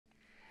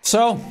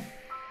So,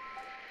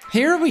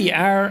 here we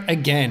are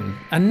again.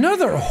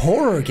 Another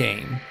horror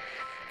game.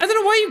 I don't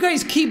know why you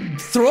guys keep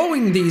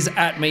throwing these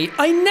at me.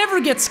 I never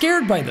get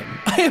scared by them.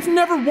 I have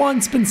never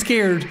once been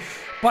scared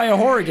by a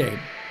horror game.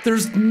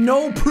 There's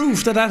no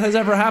proof that that has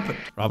ever happened.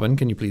 Robin,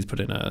 can you please put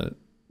in a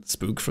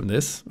spook from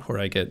this where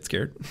I get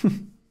scared?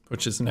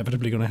 Which is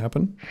inevitably going to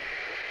happen.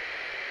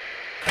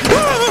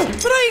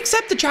 But I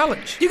accept the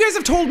challenge. You guys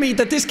have told me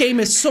that this game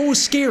is so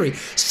scary,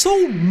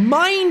 so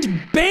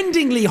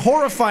mind-bendingly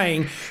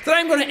horrifying that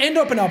I'm going to end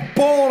up in a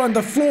ball on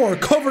the floor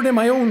covered in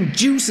my own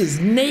juices,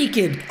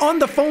 naked, on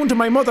the phone to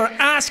my mother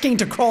asking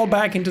to crawl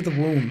back into the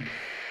womb.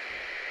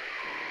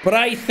 But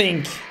I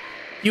think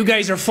you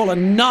guys are full of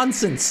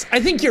nonsense.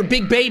 I think you're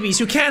big babies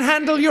who can't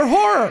handle your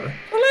horror.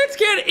 Well, let's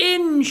get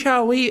in,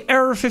 shall we?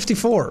 Error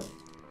 54.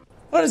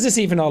 What is this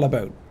even all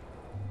about?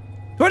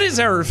 What is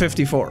Error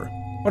 54?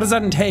 What does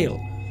that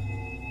entail?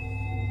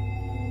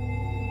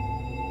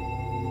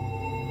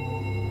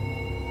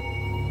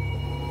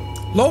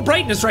 Low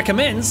brightness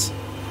recommends.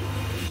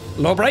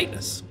 Low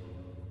brightness.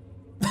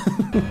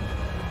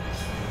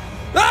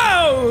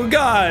 Oh,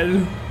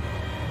 God.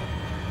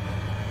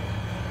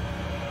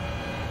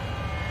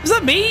 Is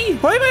that me?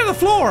 Why am I on the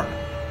floor?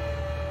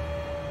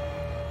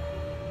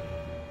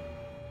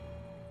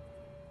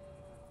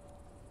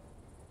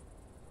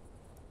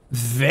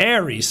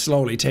 Very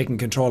slowly taking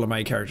control of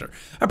my character.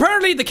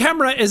 Apparently the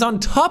camera is on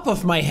top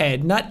of my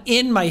head, not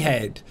in my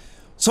head.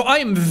 So I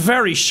am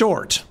very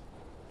short.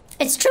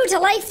 It's true to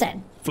life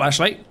then.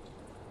 Flashlight.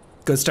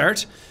 Good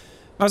start.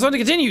 I was on to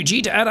continue,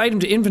 G, to add item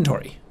to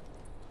inventory.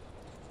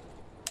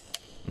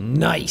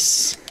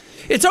 Nice.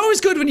 It's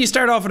always good when you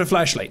start off with a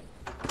flashlight.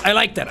 I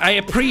like that. I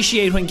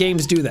appreciate when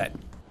games do that.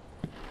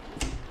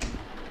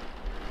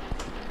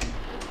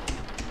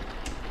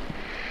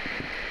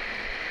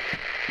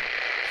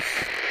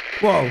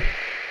 Whoa.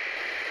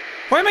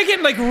 Why am I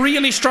getting like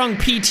really strong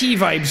PT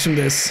vibes from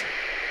this?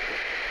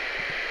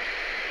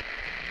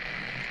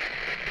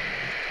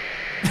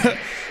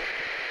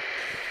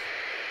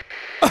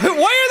 Why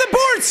are the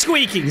boards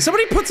squeaking?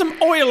 Somebody put some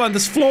oil on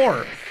this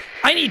floor.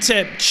 I need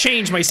to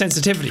change my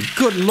sensitivity.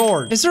 Good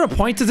lord. Is there a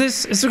point to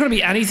this? Is there gonna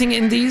be anything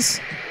in these?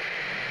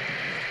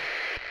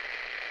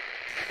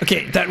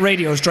 Okay, that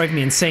radio is driving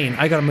me insane.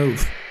 I gotta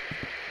move.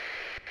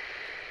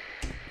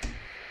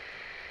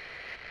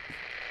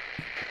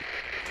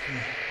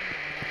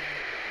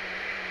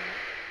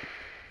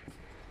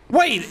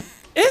 Wait,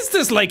 is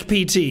this like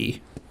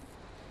PT?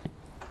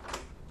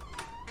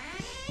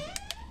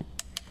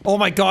 Oh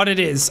my god, it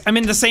is. I'm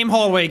in the same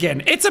hallway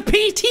again. It's a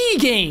PT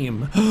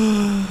game!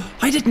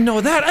 I didn't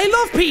know that. I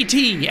love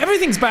PT.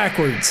 Everything's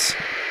backwards.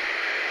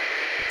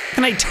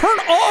 Can I turn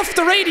off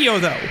the radio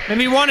though?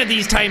 Maybe one of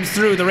these times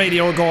through the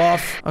radio will go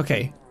off.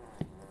 Okay.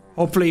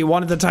 Hopefully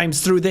one of the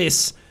times through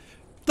this,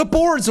 the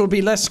boards will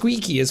be less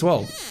squeaky as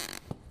well.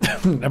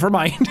 Never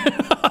mind.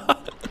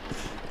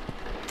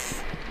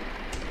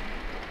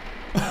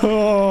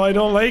 Oh, I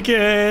don't like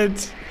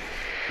it.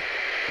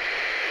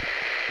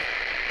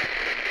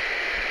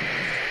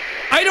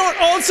 I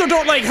also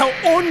don't like how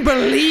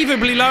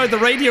unbelievably loud the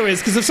radio is,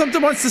 because if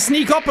something wants to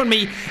sneak up on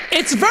me,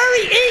 it's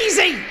very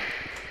easy.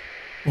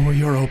 Oh,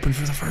 you're open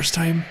for the first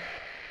time.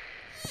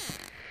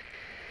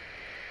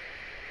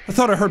 I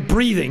thought I heard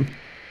breathing.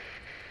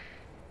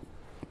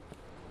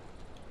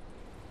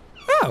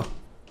 Oh.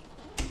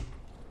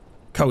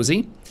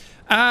 Cozy.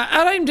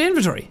 Add item to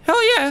inventory.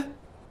 Hell yeah.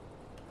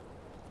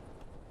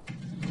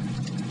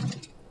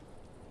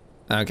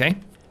 Okay.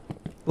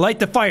 Light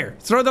the fire.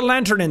 Throw the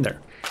lantern in there.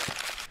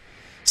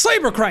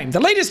 Cybercrime, the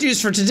latest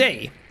news for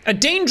today. A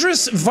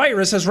dangerous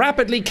virus has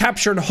rapidly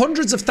captured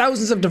hundreds of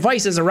thousands of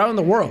devices around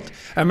the world.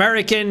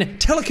 American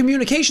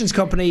telecommunications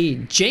company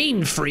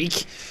Jane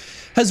Freak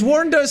has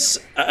warned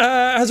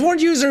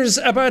users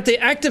about the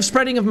active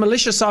spreading of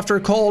malicious software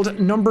called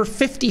Number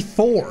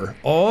 54.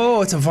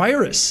 Oh, it's a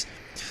virus.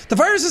 The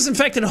virus has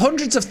infected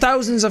hundreds of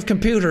thousands of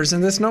computers,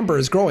 and this number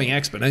is growing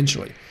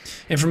exponentially.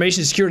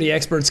 Information security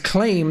experts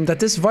claim that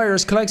this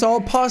virus collects all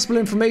possible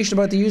information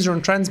about the user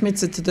and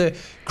transmits it to the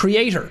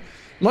creator.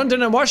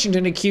 London and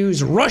Washington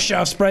accuse Russia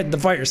of spreading the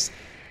virus.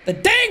 The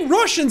dang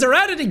Russians are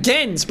at it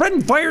again,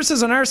 spreading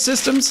viruses on our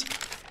systems.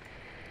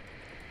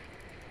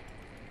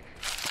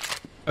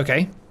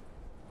 Okay.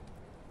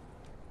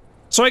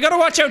 So I gotta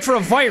watch out for a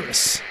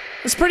virus.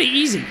 That's pretty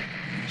easy.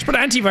 Just put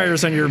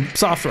antivirus on your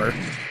software,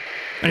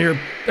 on your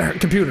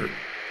computer.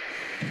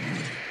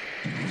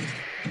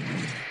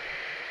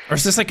 Or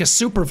is this like a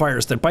super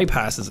virus that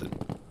bypasses it?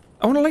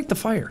 I want to light the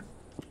fire.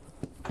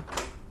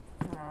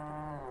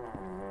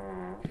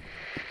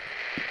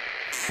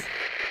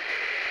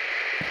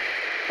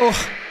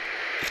 Oh.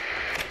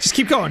 Just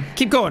keep going.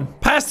 Keep going.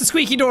 Past the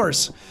squeaky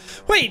doors.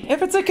 Wait,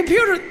 if it's a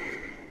computer...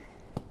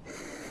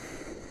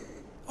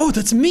 Oh,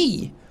 that's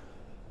me.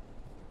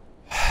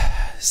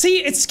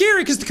 See, it's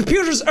scary because the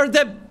computers are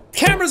the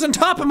cameras on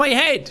top of my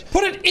head.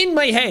 Put it in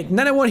my head and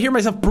then I won't hear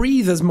myself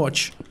breathe as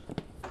much.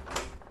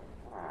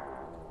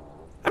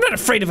 I'm not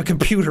afraid of a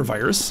computer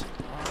virus.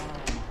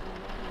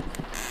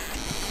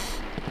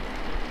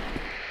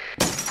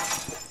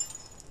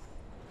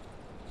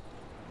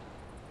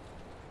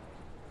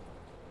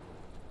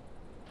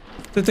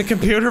 Did the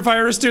computer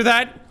virus do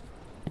that?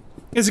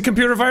 Is a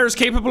computer virus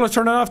capable of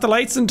turning off the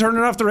lights and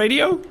turning off the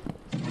radio?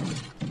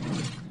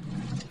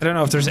 I don't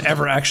know if there's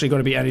ever actually going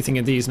to be anything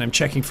in these, and I'm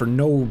checking for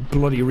no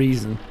bloody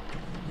reason.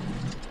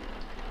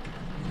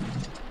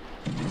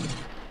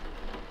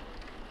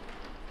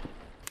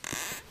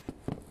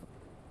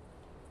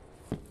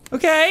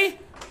 Okay.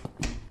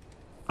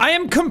 I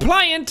am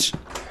compliant.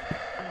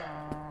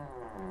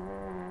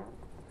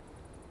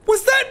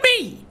 Was that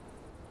me?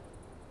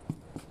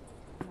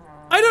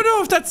 I don't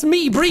know if that's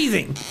me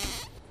breathing.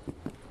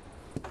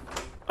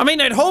 I mean,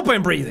 I'd hope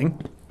I'm breathing.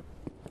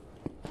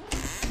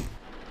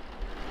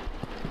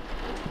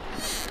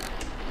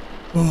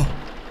 Oh.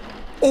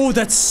 Oh,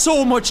 that's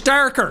so much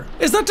darker.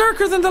 Is that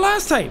darker than the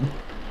last time?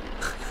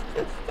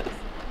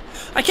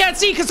 I can't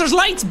see because there's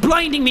lights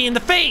blinding me in the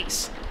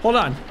face. Hold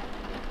on.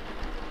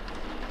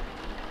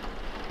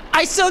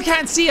 I still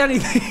can't see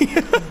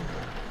anything.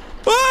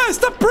 Ah,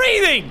 stop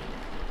breathing.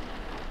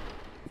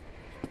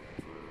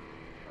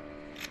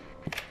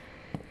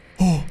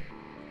 Oh.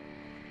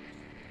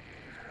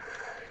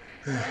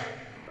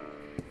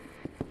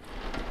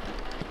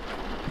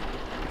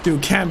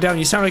 Dude, calm down.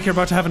 You sound like you're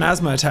about to have an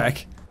asthma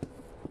attack.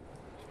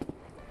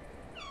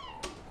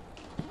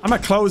 I'm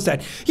gonna close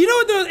that. You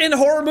know in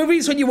horror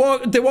movies when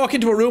they walk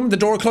into a room, the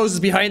door closes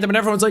behind them and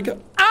everyone's like,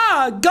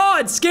 ah,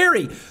 God,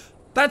 scary.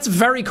 That's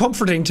very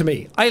comforting to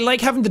me. I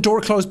like having the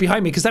door closed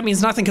behind me because that means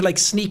nothing can like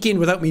sneak in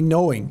without me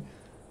knowing.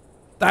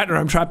 That or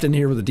I'm trapped in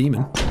here with a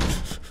demon.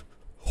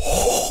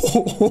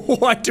 Oh,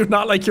 I do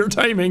not like your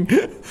timing.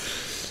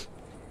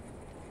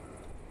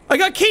 I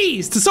got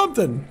keys to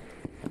something.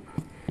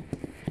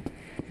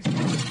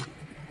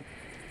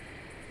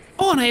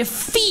 Oh, and I have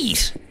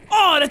feet.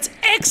 Oh, that's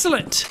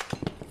excellent.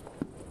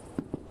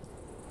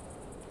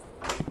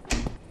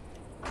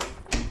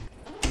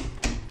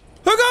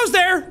 Who goes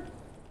there?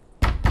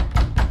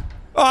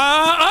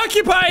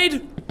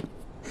 Occupied.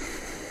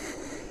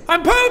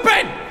 I'm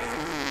pooping.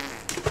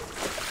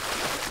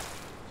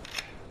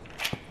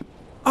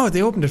 Oh,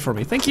 they opened it for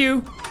me. Thank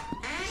you.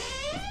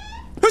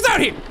 Who's out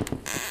here?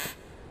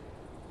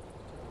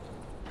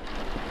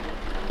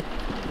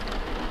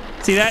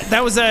 See,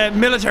 that was a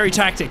military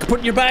tactic.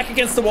 Putting your back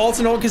against the wall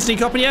so no one can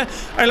sneak up on you.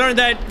 I learned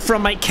that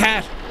from my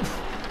cat.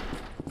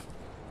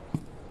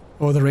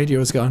 Oh, the radio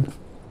is gone.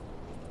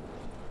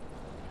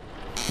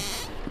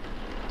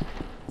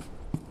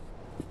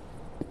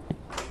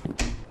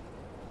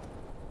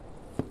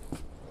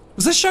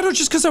 Was this shadow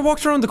just because I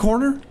walked around the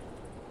corner?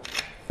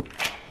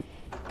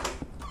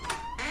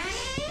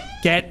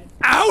 Get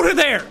out of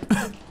there!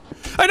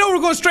 I know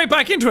we're going straight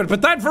back into it,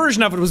 but that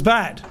version of it was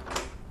bad.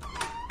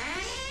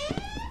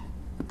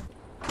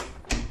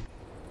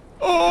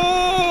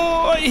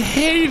 Oh, I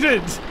hate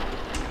it.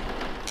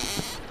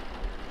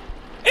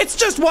 It's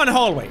just one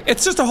hallway.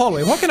 It's just a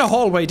hallway. What can a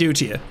hallway do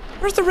to you?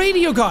 Where's the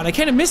radio gone? I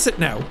kind of miss it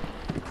now.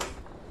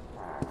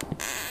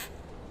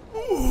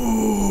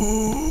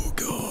 Oh,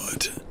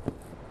 God.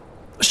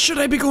 Should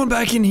I be going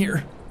back in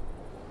here?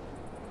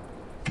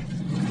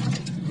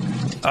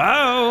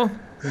 Oh.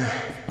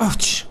 Oh,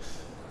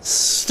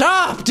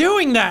 stop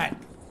doing that. In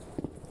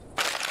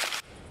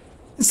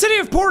the city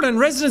of Portland,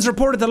 residents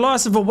reported the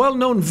loss of a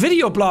well-known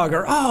video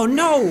blogger. Oh,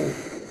 no.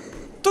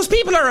 Those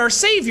people are our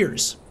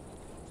saviors.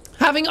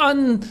 Having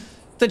on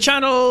the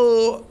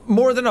channel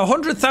more than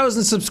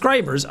 100,000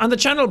 subscribers, on the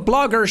channel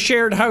Blogger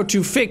shared how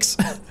to fix...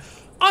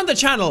 on the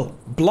channel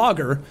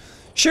Blogger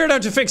shared how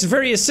to fix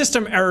various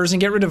system errors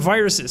and get rid of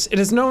viruses. It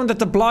is known that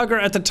the blogger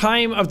at the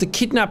time of the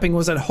kidnapping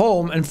was at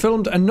home and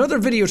filmed another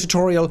video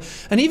tutorial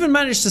and even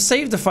managed to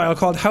save the file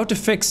called How to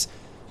Fix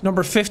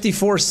number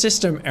 54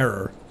 System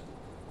Error.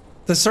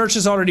 The search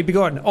has already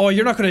begun. Oh,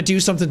 you're not going to do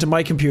something to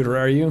my computer,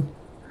 are you?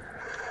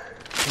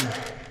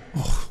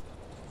 Oh.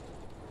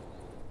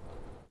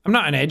 I'm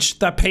not on edge.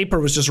 That paper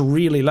was just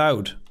really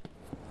loud.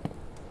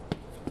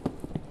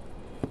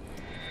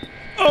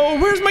 Oh,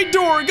 where's my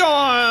door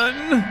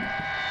gone?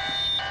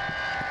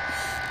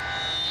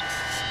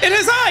 It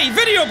is I,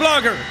 video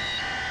blogger!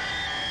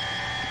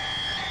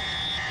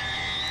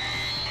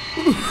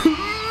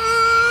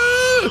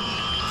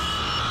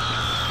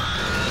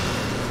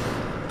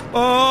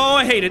 Oh,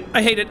 I hate it.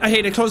 I hate it. I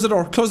hate it. Close the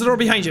door. Close the door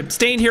behind you.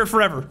 Stay in here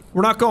forever.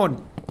 We're not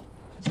going.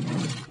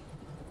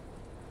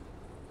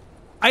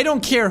 I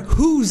don't care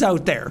who's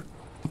out there.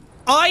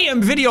 I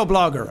am video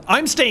blogger.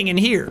 I'm staying in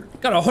here.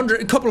 Got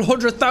a couple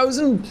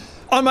 100,000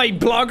 on my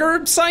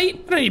blogger site.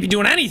 I don't need to be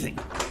doing anything.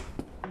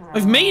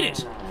 I've made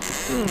it.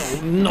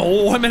 Oh,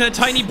 no, I'm in a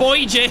tiny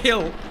boy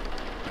jail.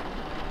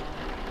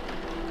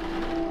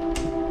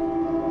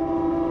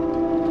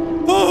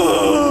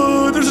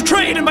 Oh, there's a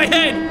train in my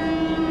head.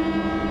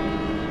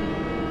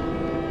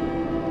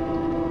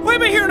 Why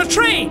am I hearing a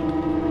train?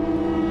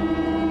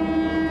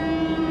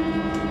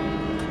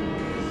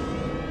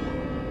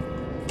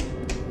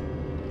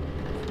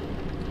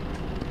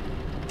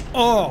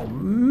 Oh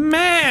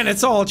man,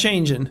 it's all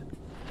changing.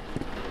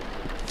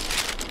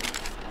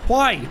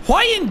 Why?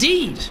 Why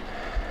indeed?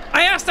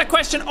 I ask that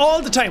question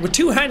all the time with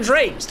two hands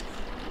raised.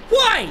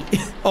 Why?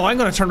 Oh, I'm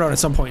gonna turn around at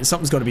some point and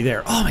something's gonna be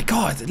there. Oh my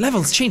god, the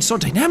levels change so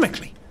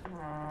dynamically.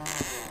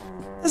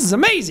 This is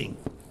amazing.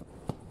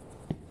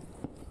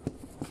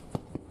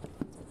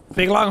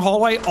 Big long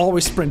hallway,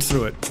 always sprint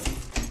through it.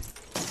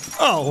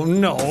 Oh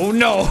no,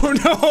 no,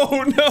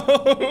 no,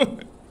 no.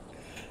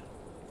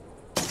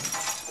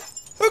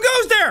 Who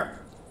goes there?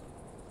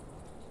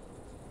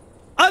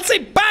 I'll say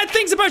bad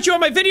things about you on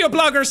my video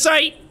blogger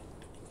site.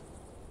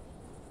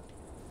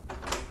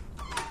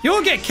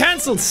 You'll get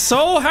cancelled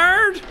so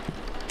hard.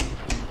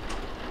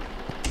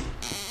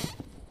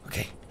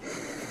 Okay.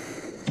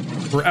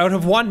 We're out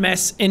of one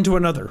mess into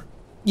another.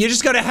 You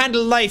just gotta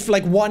handle life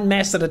like one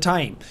mess at a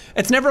time.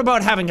 It's never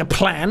about having a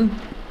plan.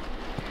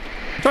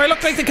 Do I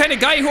look like the kind of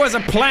guy who has a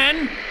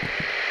plan?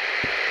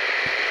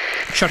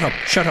 Shut up,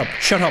 shut up,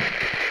 shut up.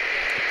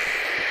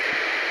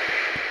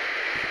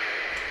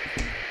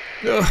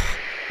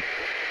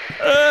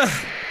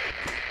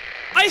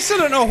 I still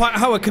don't know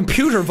how a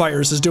computer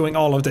virus is doing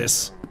all of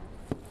this.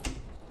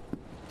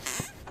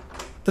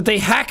 That they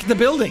hack the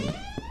building.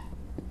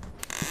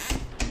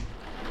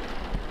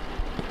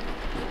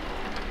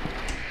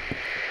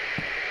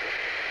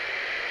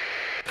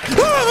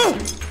 Ah!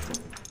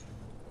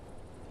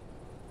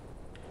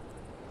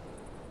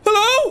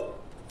 Hello?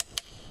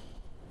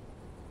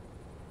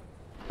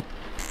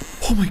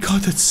 Oh my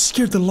god, that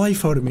scared the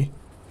life out of me.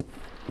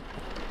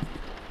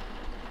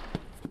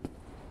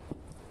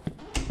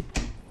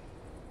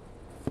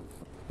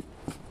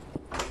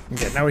 I'm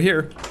getting out of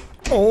here.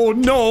 Oh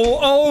no,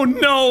 oh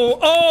no,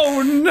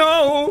 oh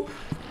no!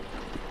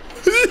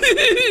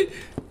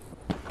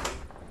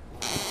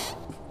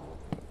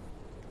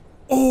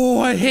 Oh,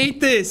 I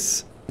hate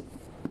this.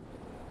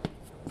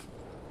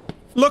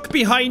 Look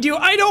behind you.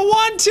 I don't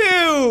want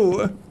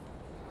to!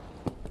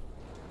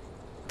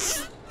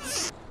 Does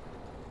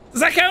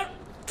that count?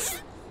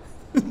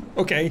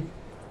 Okay.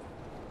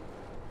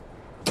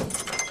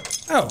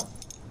 Oh.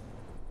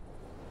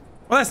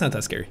 Well, that's not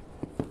that scary.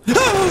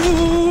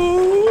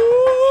 Oh,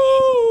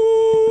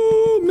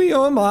 me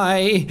oh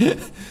my.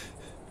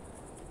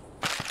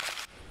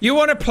 You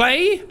want to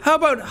play? How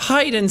about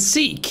hide and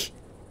seek?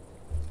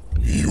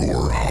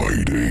 You're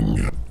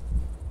hiding. It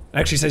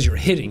actually says you're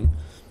hitting.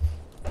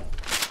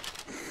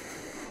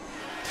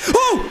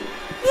 Oh!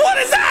 What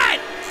is that?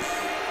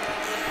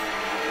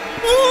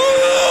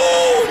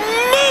 Oh,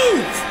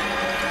 move!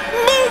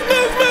 Move,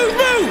 move, move,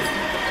 move!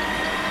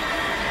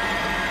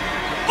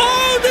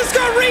 Oh, this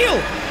got real!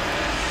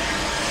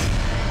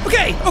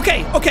 Okay,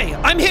 okay, okay,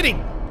 I'm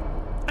hitting.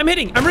 I'm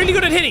hitting, I'm really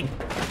good at hitting.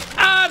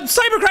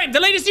 Cybercrime,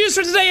 the latest news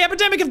for today.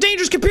 Epidemic of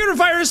dangerous computer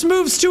virus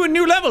moves to a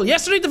new level.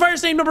 Yesterday, the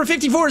virus named number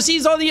 54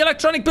 seized all the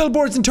electronic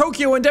billboards in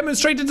Tokyo and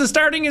demonstrated the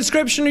startling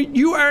inscription,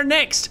 "You are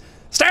next."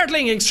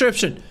 Startling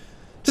inscription.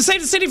 To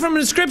save the city from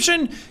an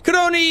inscription could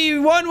only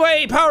one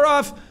way power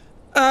off.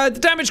 The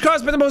damage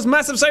caused by the most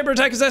massive cyber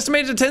attack is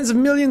estimated at tens of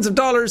millions of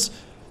dollars.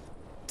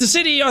 The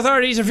city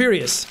authorities are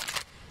furious.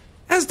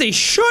 As they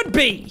should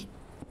be.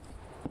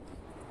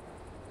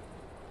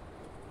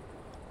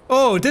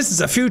 Oh, this is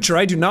a future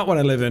I do not want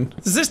to live in.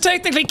 Does this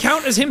technically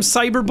count as him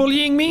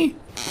cyberbullying me?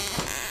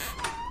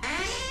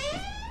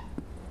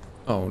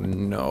 Oh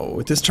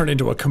no, this turned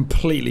into a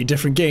completely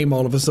different game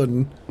all of a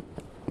sudden.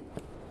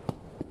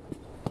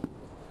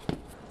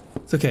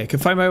 It's okay, I can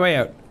find my way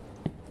out.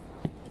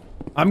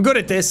 I'm good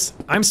at this.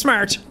 I'm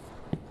smart.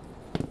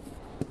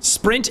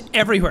 Sprint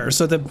everywhere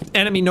so the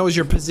enemy knows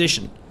your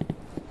position.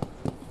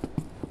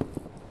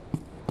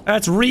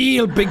 That's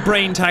real big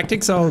brain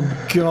tactics, oh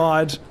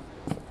god.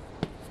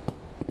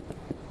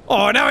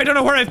 Oh, now I don't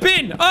know where I've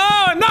been!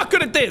 Oh, I'm not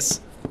good at this!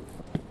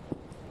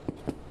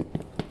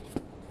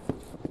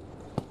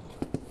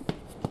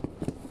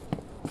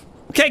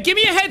 Okay, give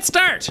me a head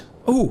start!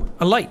 Ooh,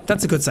 a light,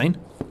 that's a good sign.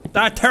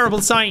 That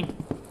terrible sign.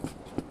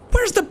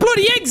 Where's the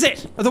bloody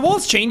exit? Are the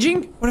walls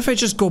changing? What if I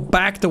just go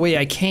back the way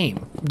I came?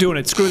 I'm doing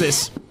it, screw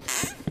this.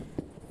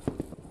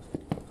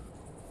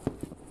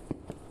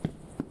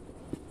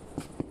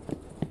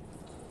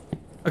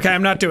 Okay,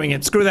 I'm not doing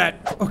it, screw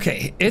that.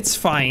 Okay, it's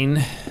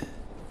fine.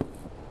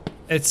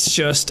 It's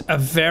just a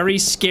very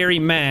scary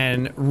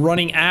man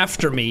running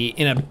after me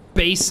in a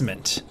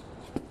basement.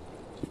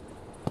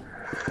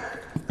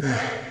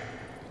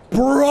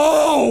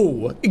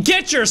 Bro!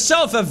 Get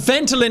yourself a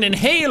Ventolin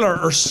inhaler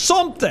or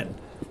something!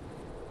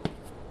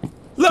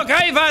 Look,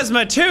 I have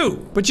asthma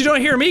too, but you don't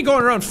hear me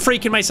going around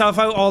freaking myself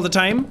out all the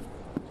time.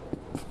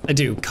 I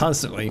do,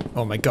 constantly.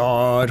 Oh my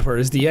god, where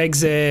is the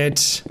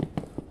exit?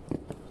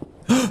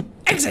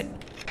 Exit!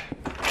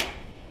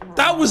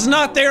 That was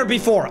not there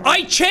before.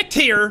 I checked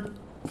here.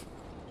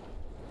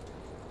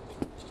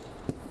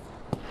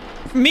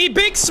 Me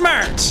big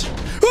smart.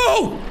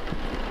 Oh!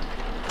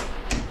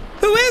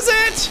 Who is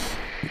it?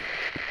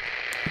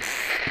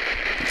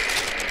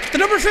 The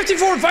number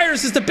 54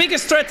 virus is the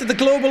biggest threat to the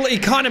global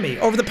economy.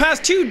 Over the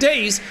past 2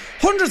 days,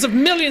 hundreds of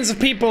millions of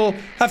people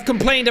have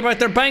complained about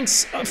their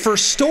banks for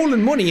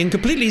stolen money and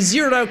completely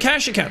zeroed out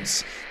cash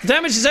accounts. The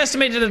damage is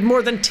estimated at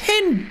more than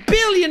 $10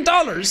 billion.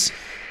 That's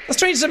As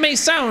strange as it may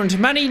sound,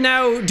 many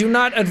now do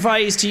not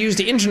advise to use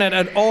the internet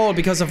at all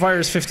because of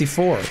Virus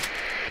 54. Oh,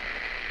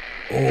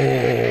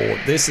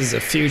 this is a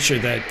future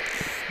that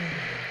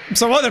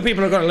some other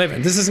people are going to live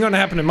in. This isn't going to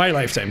happen in my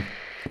lifetime.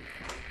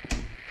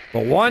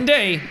 But one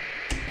day...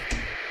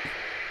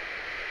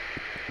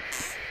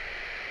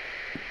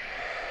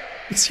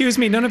 Excuse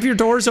me, none of your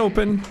doors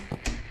open.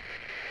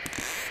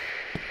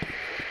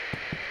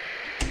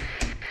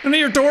 None of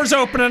your doors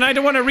open and I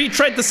don't want to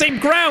retread the same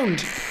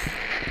ground.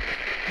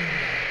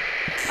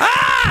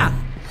 Ah!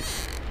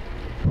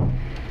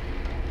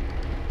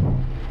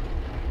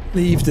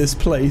 Leave this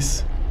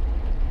place.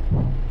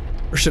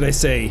 Or should I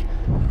say...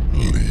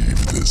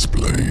 Leave this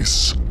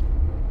place.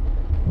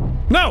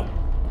 No!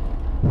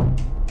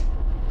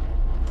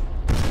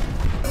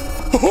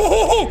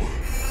 Oh!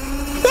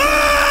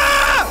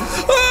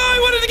 Ah! Oh, I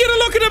wanted to get a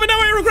look at him and now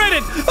I regret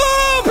it!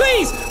 Oh,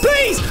 please!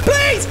 Please!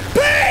 Please!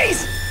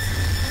 Please!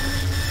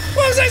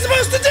 What was I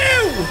supposed to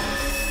do?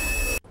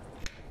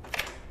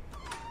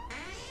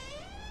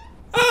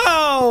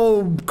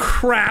 Oh,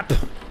 crap.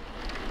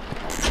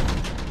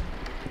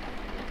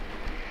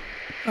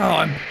 Oh,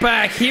 I'm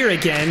back here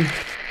again.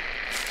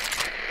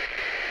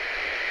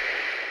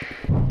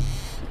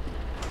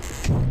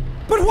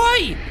 But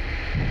why?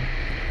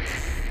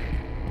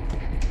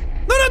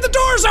 None of the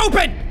doors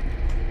open!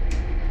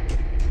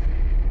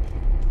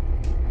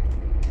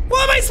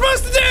 What am I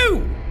supposed to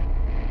do?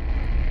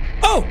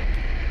 Oh!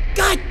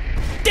 God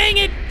dang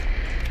it!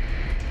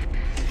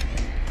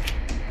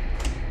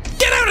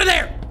 Get out of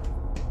there!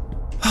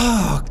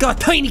 Oh,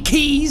 got tiny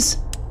keys.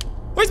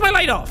 Where's my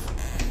light off?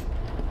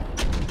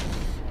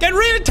 Getting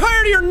really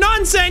tired of your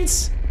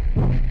nonsense.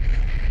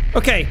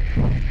 Okay,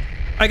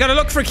 I gotta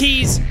look for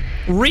keys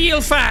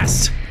real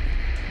fast.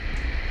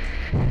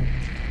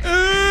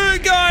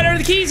 God, are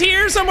the keys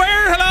here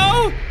somewhere?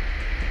 Hello?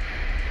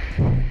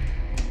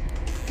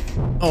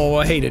 Oh,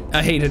 I hate it.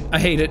 I hate it. I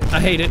hate it. I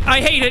hate it.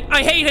 I hate it.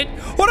 I hate it.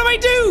 What do I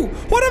do?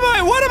 What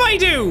am I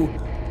do?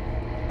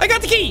 I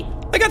got the key.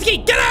 I got the key.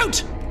 Get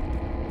out!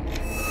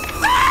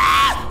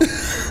 Ah!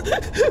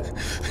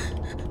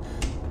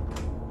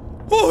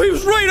 Oh, he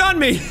was right on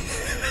me.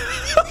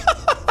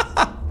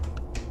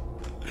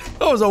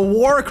 That was a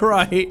war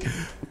cry.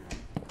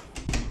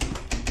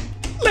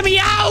 Let me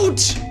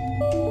out!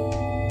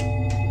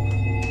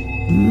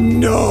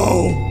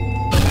 No.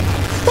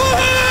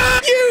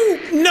 Ah! You!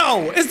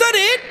 No! Is that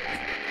it?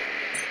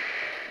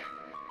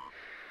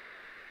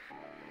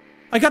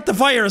 I got the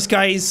virus,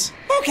 guys.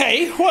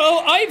 Okay,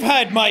 well, I've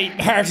had my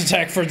heart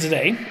attack for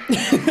today.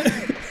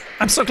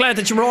 I'm so glad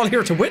that you were all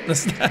here to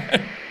witness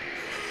that.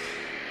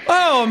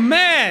 Oh,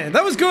 man,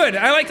 that was good.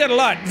 I like that a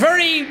lot.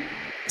 Very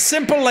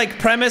simple, like,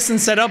 premise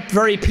and setup,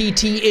 very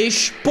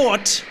PT-ish,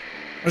 but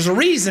there's a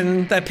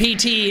reason that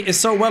PT is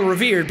so well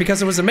revered,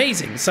 because it was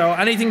amazing. So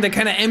anything that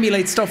kind of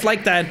emulates stuff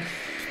like that,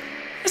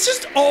 it's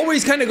just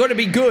always kind of going to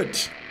be good.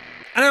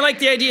 And I like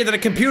the idea that a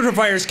computer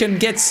virus can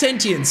get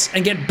sentience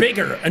and get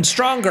bigger and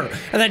stronger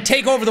and then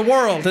take over the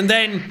world and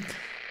then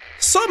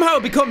somehow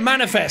become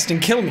manifest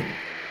and kill me.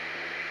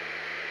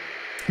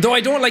 Though I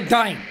don't like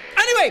dying.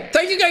 Anyway,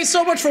 thank you guys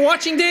so much for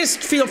watching this.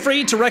 Feel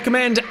free to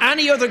recommend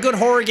any other good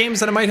horror games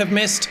that I might have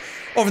missed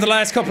over the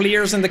last couple of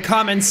years in the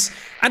comments.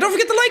 And don't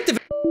forget to like the video.